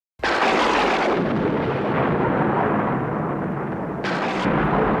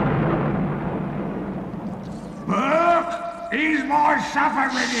my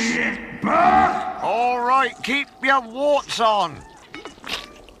supper ready yet, Burke? All right, keep your warts on.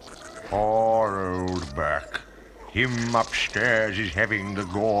 Poor old Burke. Him upstairs is having the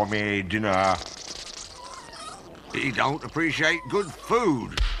gourmet dinner. He don't appreciate good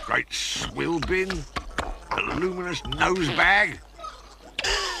food. Great swill bin, a luminous nose bag.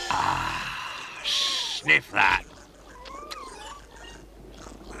 Ah, sniff that.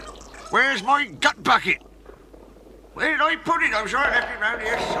 Where's my gut bucket? Where did I put it? I'm sure I left it round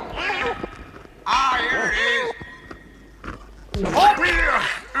here somewhere. Ah, here it is. Oh, here!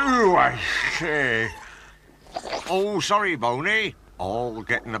 Oh, I say. Oh, sorry, Boney. All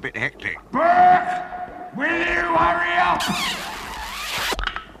getting a bit hectic. Burke, will you hurry up?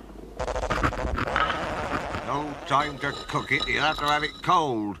 No time to cook it. You'll have to have it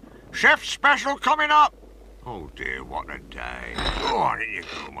cold. Chef special coming up. Oh, dear, what a day. Go on, in you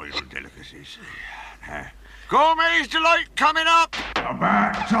go, my little delicacies. Gourmet's Delight coming up.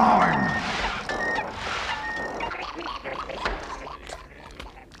 About time.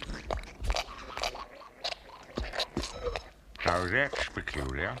 So that's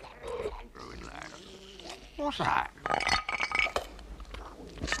peculiar. What's that?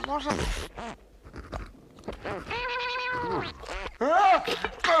 What's that?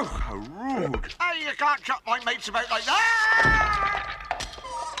 Oh, how rude. Hey, you can't chuck my mates about like that.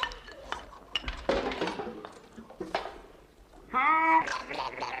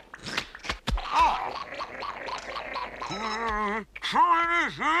 Try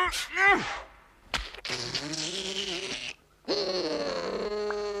this,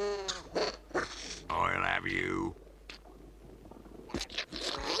 I'll have you.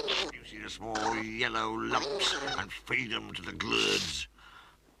 You see the small yellow lumps and feed them to the glurds.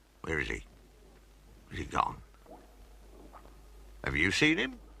 Where is he? Is he gone? Have you seen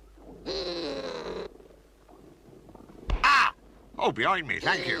him? Ah! Oh, behind me,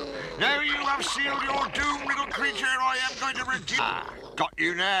 thank you. Now you have sealed your doom, little creature, I am going to redeem... Ah, got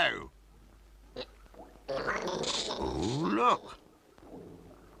you now. Oh, look.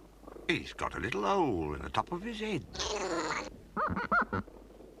 He's got a little hole in the top of his head.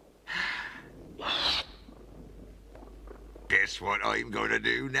 Guess what I'm going to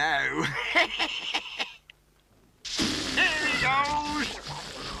do now? Here he goes!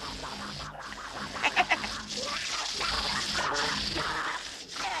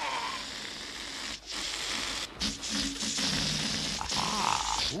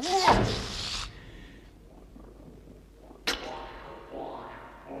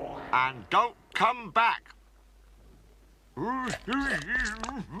 And don't come back. Oh,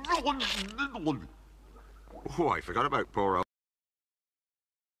 I forgot about poor old...